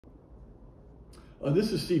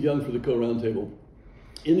This is Steve Young for the Co-Roundtable.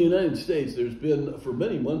 In the United States, there's been, for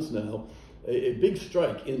many months now, a big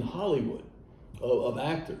strike in Hollywood of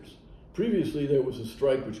actors. Previously, there was a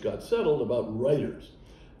strike which got settled about writers.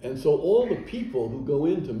 And so all the people who go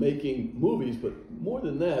into making movies, but more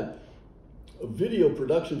than that, video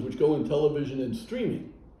productions which go in television and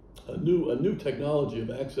streaming, a new technology of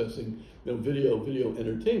accessing video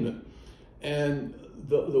entertainment. And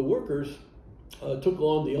the workers took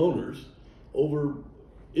on the owners over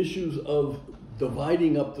issues of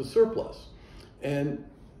dividing up the surplus. And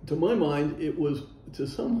to my mind, it was, to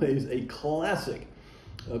some ways, a classic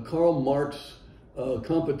Karl Marx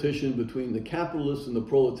competition between the capitalists and the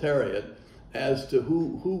proletariat as to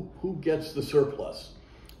who gets the surplus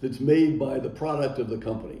that's made by the product of the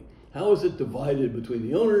company. How is it divided between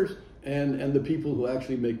the owners and the people who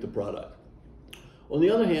actually make the product? On the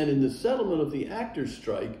other hand, in the settlement of the actors'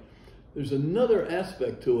 strike, there's another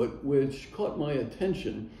aspect to it which caught my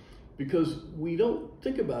attention, because we don't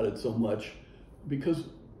think about it so much, because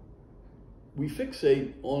we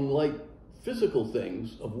fixate on like physical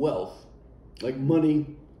things of wealth, like money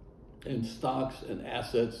and stocks and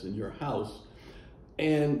assets in your house,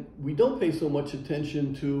 and we don't pay so much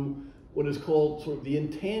attention to what is called sort of the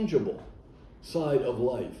intangible side of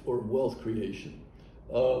life or wealth creation,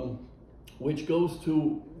 which goes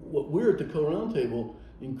to what we're at the Co-Roundtable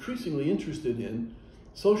increasingly interested in: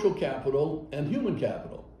 social capital and human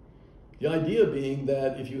capital. The idea being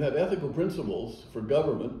that if you have ethical principles for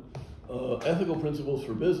government, ethical principles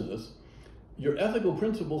for business, your ethical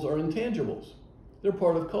principles are intangibles. They're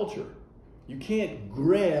part of culture. You can't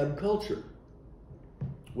grab culture.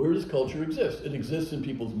 Where does culture exist? It exists in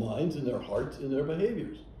people's minds, in their hearts, in their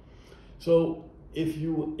behaviors. So if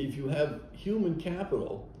you have human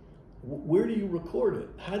capital, where do you record it?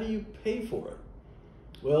 How do you pay for it?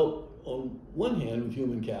 Well, on one hand, with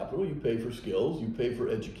human capital, you pay for skills, you pay for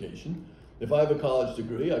education. If I have a college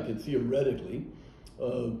degree, I can theoretically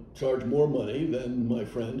charge more money than my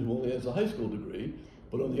friend who only has a high school degree.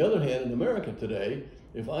 But on the other hand, in America today,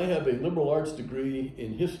 if I have a liberal arts degree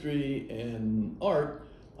in history and art,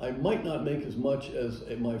 I might not make as much as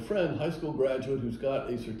my friend, high school graduate, who's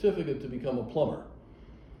got a certificate to become a plumber,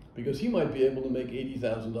 because he might be able to make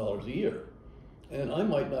 $80,000 a year, and I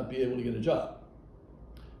might not be able to get a job.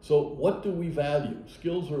 So what do we value?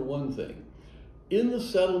 Skills are one thing. In the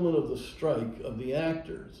settlement of the strike of the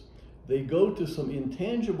actors, they go to some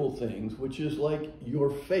intangible things, which is like your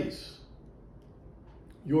face,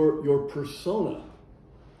 your persona,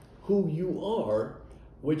 who you are,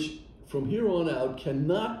 which from here on out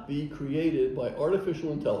cannot be created by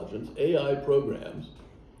artificial intelligence, AI programs,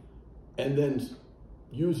 and then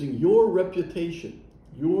using your reputation,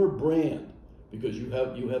 your brand, because you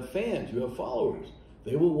have fans, you have followers.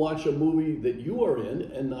 They will watch a movie that you are in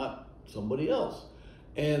and not somebody else.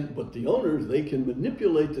 But the owners, they can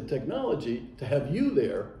manipulate the technology to have you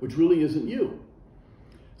there, which really isn't you.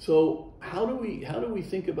 So how do we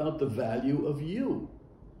think about the value of you?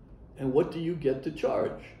 And what do you get to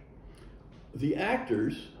charge? The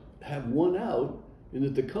actors have won out in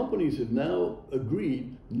that the companies have now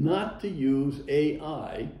agreed not to use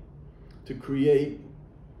AI to create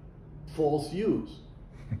false views.